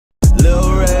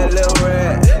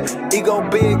go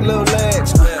big, little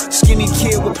legs. Skinny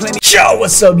kid with plenty. Yo,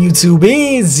 what's up YouTube?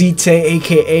 It's ZTAY,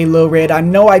 aka Lil Red. I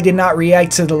know I did not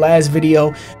react to the last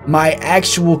video. My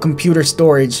actual computer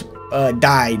storage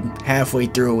died halfway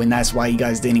through, and that's why you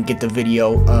guys didn't get the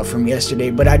video from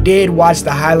yesterday. But I did watch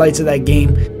the highlights of that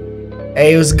game.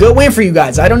 Hey, it was a good win for you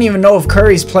guys. I don't even know if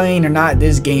Curry's playing or not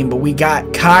this game, but we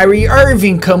got Kyrie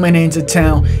Irving coming into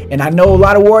town, and I know a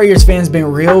lot of Warriors fans been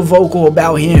real vocal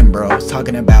about him, bro.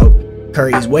 Talking about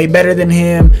Curry's way better than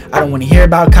him. I don't want to hear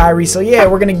about Kyrie, so yeah,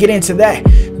 we're gonna get into that.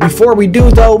 Before we do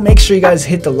though, make sure you guys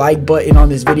hit the like button on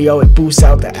this video. It boosts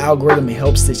out the algorithm. It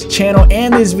helps this channel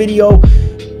and this video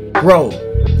grow.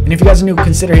 And if you guys are new,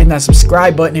 consider hitting that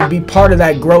subscribe button and be part of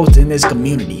that growth in this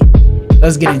community.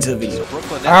 Let's get into the video.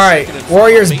 Alright,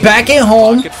 Warriors back at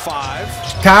home.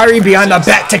 Kyrie beyond the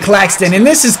back to Claxton. And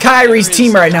this is Kyrie's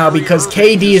team right now because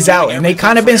KD is out. And they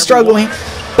kind of been struggling.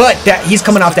 But that he's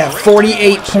coming off that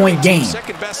 48-point game.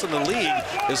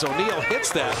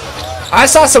 I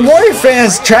saw some Warrior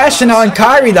fans trashing on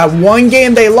Kyrie that one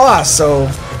game they lost. So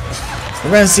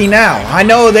we're going to see now.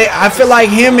 I feel like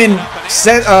him and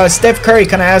Steph Curry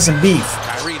kind of have some beef.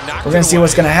 We're going to see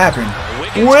what's going to happen.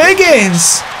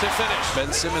 Wiggins.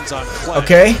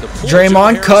 Okay,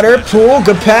 Draymond, cutter, pull,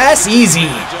 good pass, easy.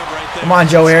 Come on,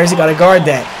 Joe Harris, you gotta guard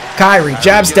that. Kyrie,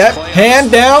 jab step,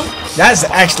 hand down. That's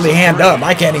actually hand up.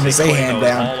 I can't even say hand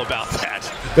down.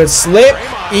 Good slip,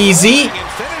 easy.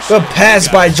 Good pass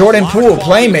by Jordan Poole,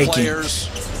 playmaking.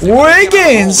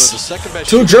 Wiggins,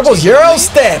 two dribbles, Euro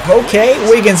step. Okay,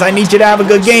 Wiggins, I need you to have a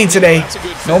good game today.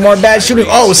 No more bad shooting.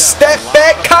 Oh, step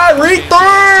back, Kyrie,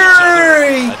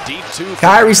 three.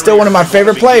 Kyrie's still one of my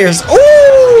favorite players.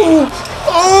 Ooh!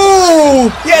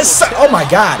 Ooh! Yes, sir. Oh my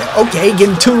God. Okay,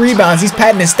 getting 2 rebounds. He's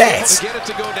padding his stats.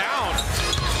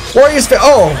 Warriors.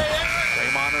 Oh.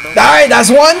 All right,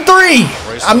 that's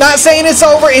 1-3. I'm not saying it's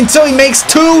over until he makes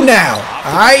 2 now.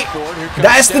 All right?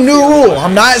 That's the new rule.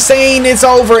 I'm not saying it's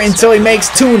over until he makes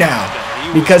 2 now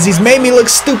because he's made me look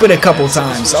stupid a couple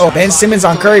times. Oh, Ben Simmons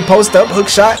on Curry, post up, hook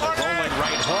shot.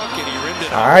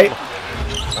 All right.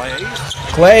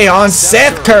 Clay on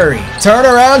Seth Curry.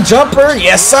 Turnaround jumper.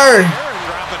 Yes, sir.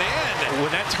 When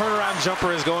that turnaround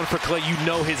jumper is going for Clay, you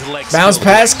know his legs. Bounce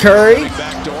pass Curry.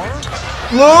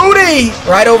 Looney.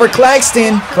 Right over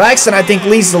Claxton. Claxton, I think,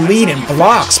 leads the lead in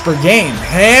blocks per game.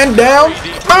 Hand down.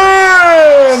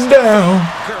 Hand down.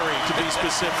 Curry, to be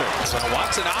specific.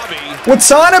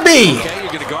 Watanabe. Okay,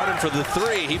 you're going to guard him for the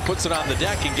 3. He puts it on the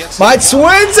deck and gets my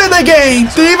twins in the game.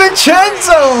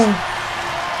 DiVincenzo.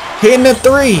 Hitting the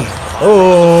 3.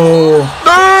 Oh,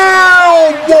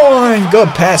 no, 1. Good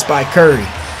pass by Curry.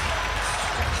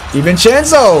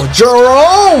 DiVincenzo,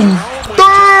 Jerome,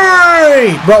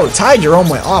 3. Bro, Ty Jerome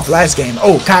went off last game.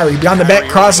 Oh, Kyrie beyond the back,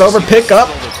 crossover, pick up,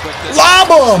 lob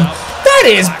him. That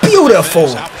is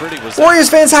beautiful. Warriors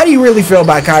fans, how do you really feel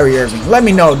about Kyrie Irving? Let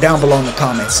me know down below in the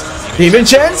comments.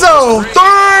 DiVincenzo,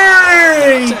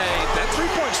 3.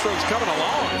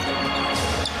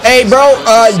 Hey, bro,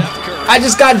 I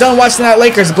just got done watching that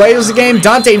Lakers Blazers game.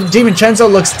 Dante DiVincenzo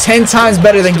looks 10 times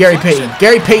better than Gary Payton.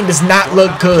 Gary Payton does not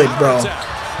look good, bro.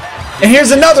 And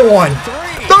here's another one.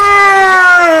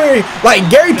 3! Like,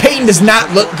 Gary Payton does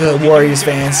not look good, Warriors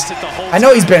fans. I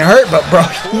know he's been hurt, but, bro,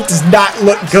 he does not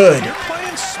look good.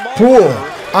 Poole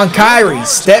on Kyrie.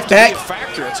 Step back.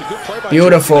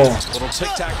 Beautiful.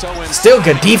 Still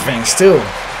good defense, too.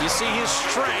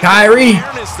 Kyrie,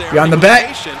 beyond the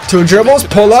back, 2 dribbles,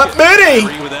 pull up, Biddy.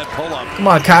 Come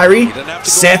on, Kyrie.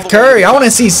 Seth Curry. I want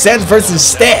to see Seth versus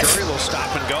Steph.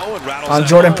 On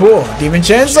Jordan Poole.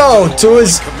 DiVincenzo to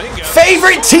his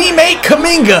favorite teammate,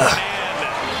 Kuminga.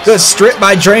 Good strip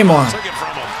by Draymond.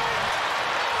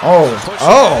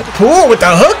 Oh, Poole with the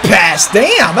hook pass.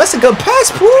 Damn, that's a good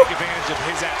pass, Poole.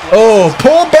 Oh,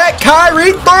 pull back,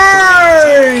 Kyrie,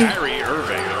 3.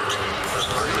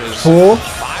 Poole.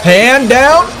 Hand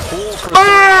down.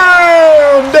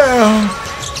 Bam! Down.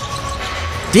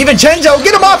 DiVincenzo,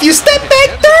 get him off. You step back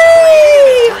 3.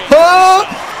 Oh,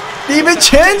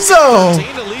 DiVincenzo.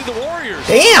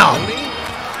 Damn.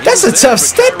 That's a tough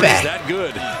step back.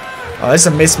 Oh, it's a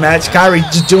mismatch. Kyrie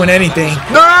just doing anything.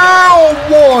 No,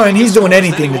 1. He's doing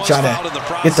anything to try to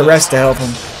get the rest to help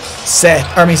him.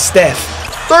 Steph.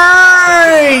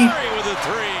 3.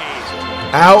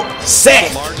 Out,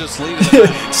 Seth.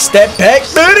 Step back,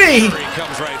 Biddy.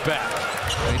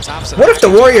 What if the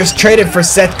Warriors traded for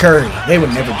Seth Curry? They would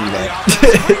never do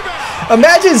that.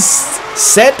 Imagine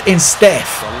Seth and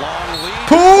Steph.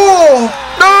 Poole.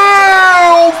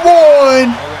 No,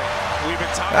 1.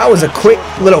 That was a quick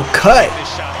little cut.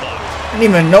 I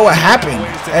didn't even know what happened.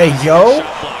 Hey, yo.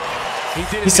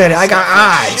 He said, I got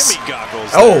eyes.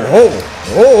 Oh.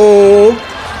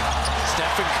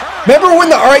 Remember when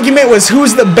the argument was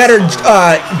who's the better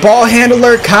ball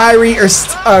handler, Kyrie or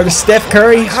Steph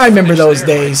Curry? I remember those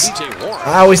days.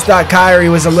 I always thought Kyrie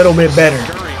was a little bit better.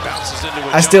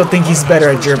 I still think he's better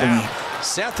at dribbling.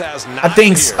 I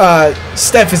think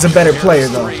Steph is a better player,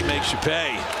 though.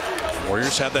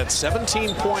 Warriors have that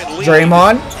 17-point lead.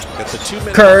 Draymond,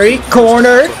 Curry,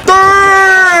 corner,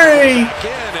 3!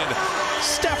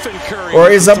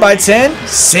 Warriors up by 10.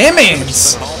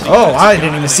 Simmons. Oh, I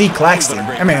didn't even see Claxton.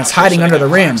 That man's hiding under the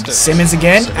rim. Simmons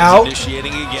again, out.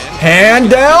 Hand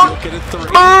down.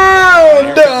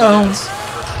 Burn down.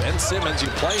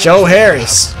 Joe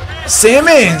Harris.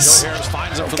 Simmons.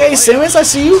 Okay, Simmons, I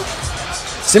see you.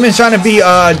 Simmons trying to be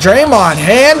Draymond.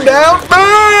 Hand down.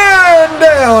 Burn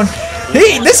down.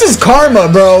 This is karma,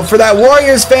 bro, for that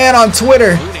Warriors fan on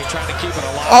Twitter.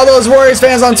 All those Warriors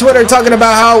fans on Twitter talking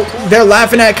about how they're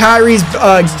laughing at Kyrie's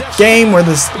game where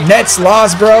the Nets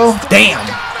lost, bro. Damn.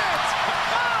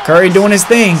 Curry doing his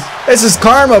thing. This is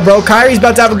karma, bro. Kyrie's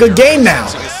about to have a good game now.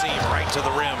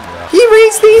 He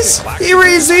reads these. He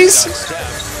reads these.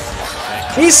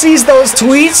 He sees those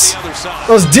tweets,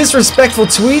 those disrespectful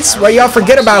tweets where y'all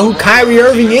forget about who Kyrie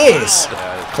Irving is.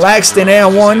 Claxton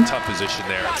and one.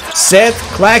 Seth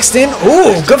Claxton.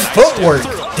 Ooh, good footwork.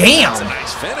 Damn.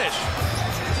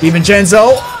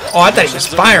 DiVincenzo. Oh, I thought he was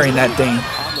firing that thing.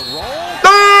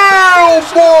 Oh,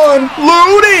 one.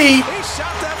 Looney.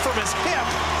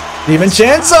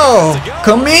 DiVincenzo.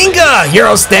 Kuminga.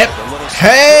 Euro step.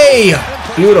 Hey.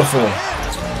 Beautiful.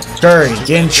 Curry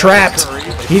getting trapped.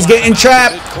 He's getting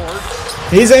trapped.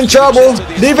 He's in trouble.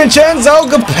 DiVincenzo.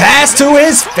 Good pass to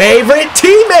his favorite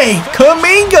teammate,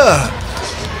 Kuminga.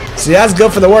 See, that's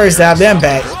good for the Warriors to have them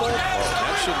back.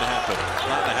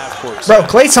 Bro,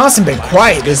 Klay Thompson been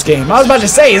quiet this game. I was about to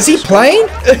say, is he playing?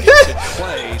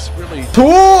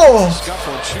 Poole.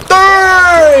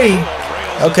 3.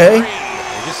 Okay.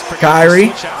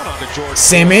 Kyrie.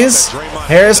 Simmons.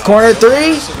 Harris corner 3.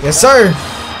 Yes, sir.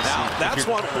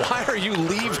 Why are you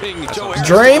leaving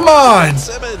Draymond.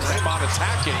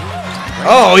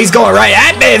 Oh, he's going right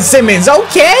at Ben Simmons.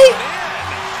 Okay.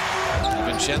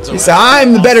 He said,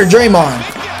 I'm the better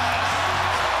Draymond.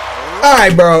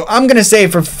 Alright, bro. I'm going to say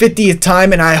it for 50th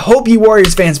time, and I hope you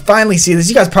Warriors fans finally see this.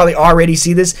 You guys probably already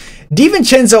see this.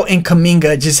 DiVincenzo and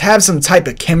Kuminga just have some type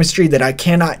of chemistry that I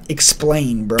cannot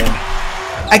explain, bro.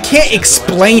 I can't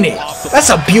explain it. That's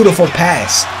a beautiful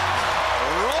pass.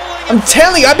 I'm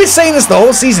telling you, I've been saying this the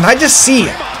whole season. I just see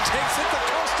it.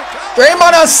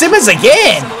 Draymond on Simmons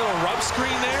again.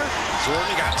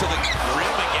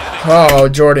 Oh,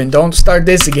 Jordan, don't start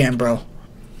this again, bro.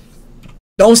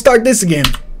 Don't start this again.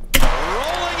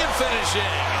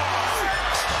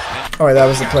 Alright, that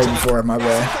was the play before, my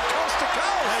bad.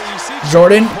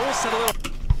 Jordan.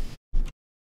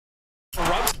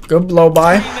 Good blow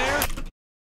by.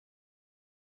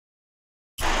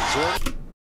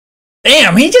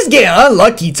 Damn, he just getting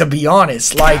unlucky, to be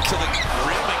honest. Like,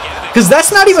 because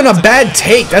that's not even a bad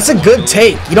take. That's a good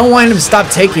take. You don't want him to stop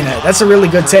taking it. That's a really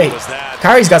good take.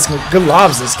 Kyrie's got some good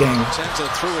lobs this game.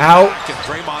 Out.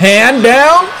 Hand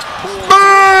down.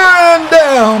 Burn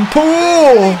down.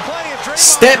 Poole.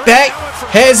 Step back.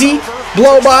 Hezzy.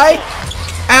 Blow by.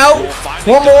 Out.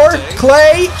 One more.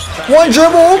 Klay. One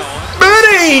dribble.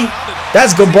 Biddy.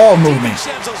 That's good ball movement.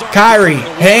 Kyrie.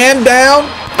 Hand down.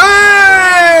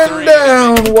 Burn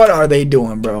down. What are they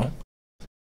doing, bro?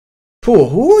 Poole,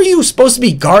 who are you supposed to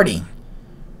be guarding?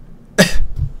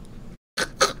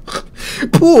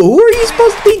 Poole, who are you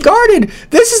supposed to be guarding?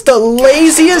 This is the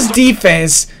laziest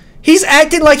defense. He's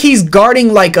acting like he's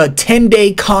guarding like a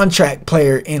 10-day contract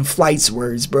player in Flight's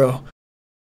words, bro.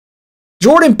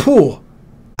 Jordan Poole.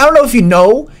 I don't know if you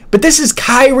know, but this is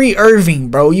Kyrie Irving,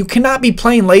 bro. You cannot be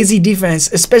playing lazy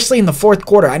defense, especially in the fourth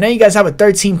quarter. I know you guys have a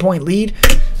 13-point lead,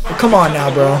 but come on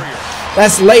now, bro.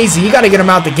 That's lazy. You got to get him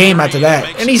out the game after that.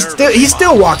 And he's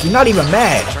still walking, not even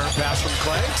mad.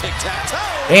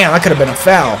 Damn, that could have been a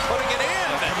foul.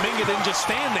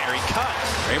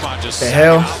 The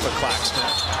hell?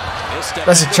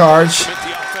 That's a charge.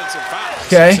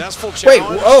 Okay. Wait,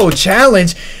 oh,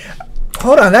 challenge.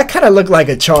 Hold on, that kind of looked like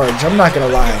a charge. I'm not going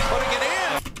to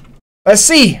lie. Let's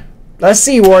see. Let's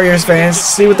see, Warriors fans.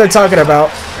 See what they're talking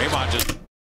about.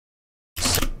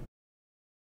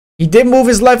 He did move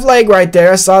his left leg right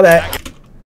there. I saw that.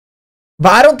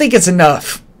 But I don't think it's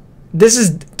enough. This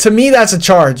is, to me, that's a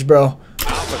charge, bro.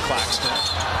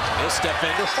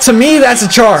 To me, that's a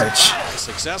charge.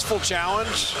 Successful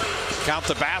challenge. Count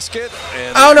the basket.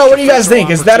 I don't know. What do you guys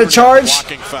think? Is that a charge?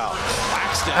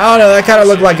 I don't know. That kind of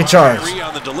looked like a charge.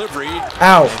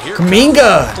 Out.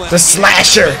 Kuminga, the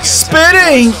slasher.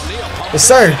 Spitting. Yes,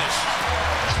 sir.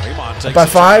 Up by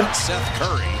 5.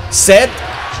 Seth.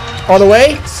 All the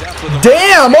way.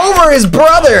 Damn, over his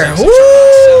brother.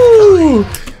 Woo!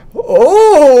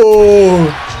 Oh.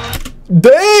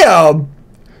 Damn.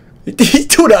 He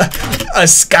threw a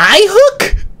sky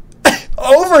hook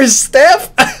over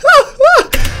Steph.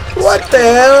 What the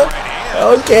hell?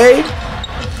 Okay.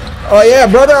 Oh yeah,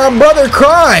 brother on brother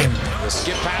crime.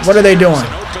 What are they doing?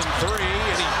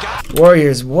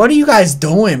 Warriors, what are you guys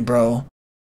doing, bro?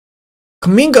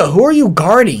 Kuminga, who are you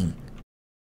guarding?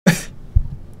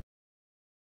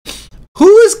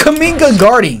 Who is Kuminga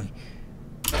guarding?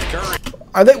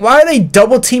 Why are they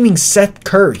double teaming Seth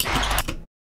Curry?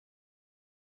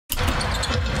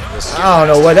 I don't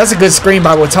know what. That's a good screen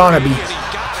by Watanabe.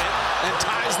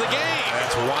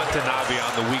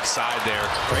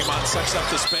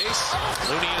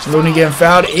 Looney getting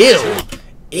fouled. Ew.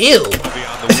 Ew.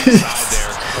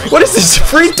 What is this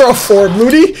free throw for,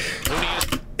 Looney?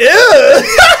 Ew.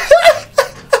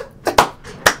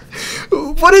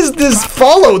 What is this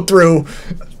follow through?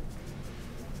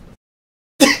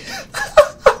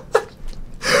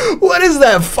 What is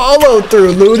that follow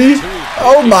through, Looney?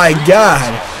 Oh my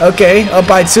god. Okay, up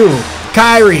by 2.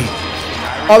 Kyrie.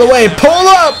 All the way. Pull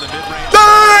up.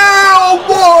 Oh,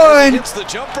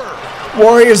 1.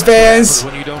 Warriors fans.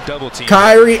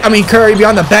 Curry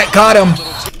beyond the back. Got him.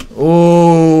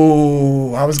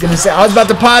 Ooh. I was about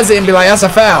to pause it and be like, that's a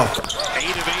foul.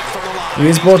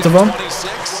 Here's both of them.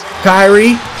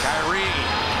 Kyrie.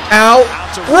 Out.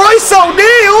 Royce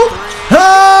O'Neal.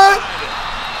 Huh?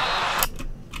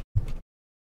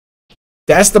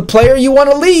 That's the player you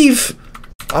want to leave.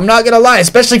 I'm not going to lie,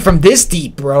 especially from this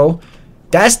deep, bro.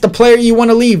 That's the player you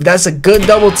want to leave. That's a good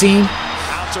double team.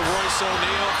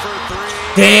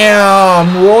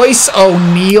 Damn, Royce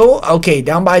O'Neal. Okay,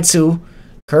 down by 2.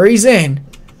 Curry's in.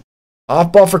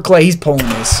 Off ball for Clay. He's pulling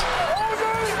this.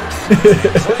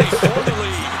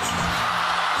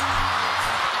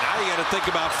 Think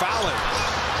about fouling.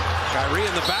 Kyrie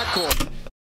in the backcourt.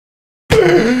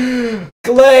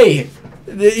 Clay,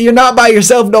 you're not by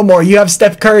yourself no more. You have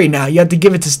Steph Curry now. You have to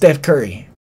give it to Steph Curry.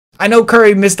 I know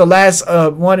Curry missed the last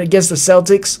one against the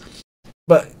Celtics,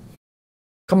 but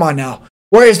come on now.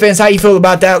 Warriors fans, how you feel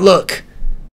about that look?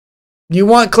 You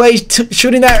want Clay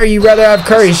shooting that, or you rather have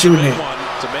Curry shooting it?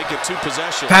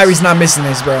 Kyrie's not missing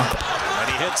this, bro.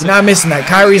 He's not missing that.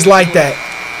 Kyrie's like that.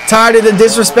 Tired of the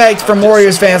disrespect from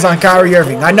Warriors fans on Kyrie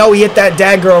Irving. I know he hit that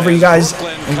dagger over you guys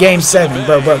in Game 7,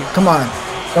 bro. Come on.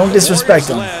 Don't disrespect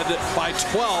him.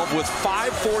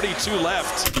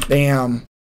 Damn.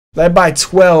 Led by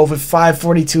 12 with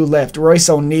 5:42 left. Royce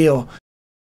O'Neal.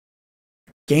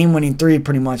 Game-winning 3,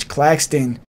 pretty much.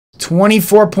 Claxton.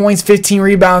 24 points, 15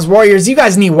 rebounds. Warriors, you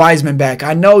guys need Wiseman back.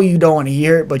 I know you don't want to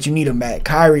hear it, but you need him back.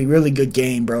 Kyrie, really good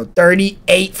game, bro.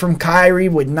 38 from Kyrie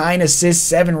with 9 assists,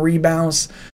 7 rebounds.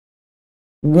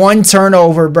 1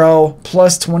 turnover, bro.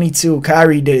 Plus 22.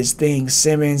 Kyrie did his thing.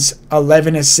 Simmons,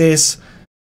 11 assists.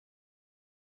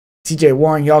 TJ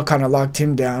Warren, y'all kind of locked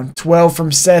him down. 12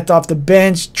 from Seth off the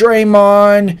bench.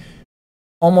 Draymond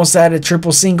almost had a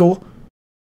triple single.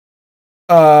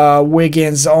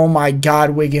 Wiggins. Oh my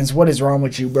god, Wiggins. What is wrong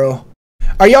with you, bro?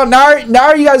 Are y'all now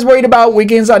are you guys worried about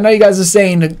Wiggins? I know you guys are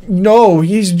saying no,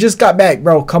 he's just got back,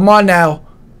 bro. Come on now.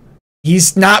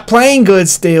 He's not playing good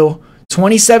still.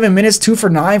 27 minutes, 2 for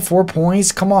 9, 4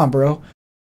 points. Come on, bro.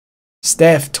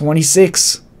 Steph,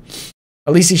 26.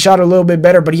 At least he shot a little bit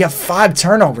better, but he had 5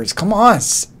 turnovers. Come on.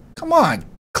 Come on.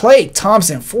 Clay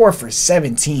Thompson, 4 for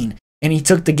 17. And he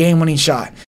took the game-winning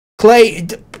shot. Clay,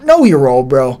 know your role,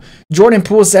 bro. Jordan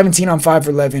Poole, 17 on 5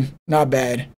 for 11. Not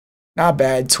bad. Not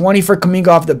bad. 20 for Kuminga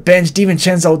off the bench.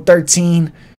 DiVincenzo,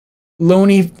 13.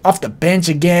 Looney off the bench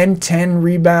again. 10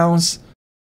 rebounds.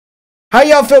 How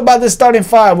y'all feel about this starting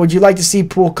 5? Would you like to see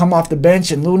Poole come off the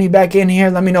bench and Looney back in here?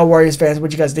 Let me know, Warriors fans,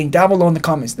 what you guys think down below in the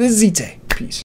comments. This is ZTAY. Peace.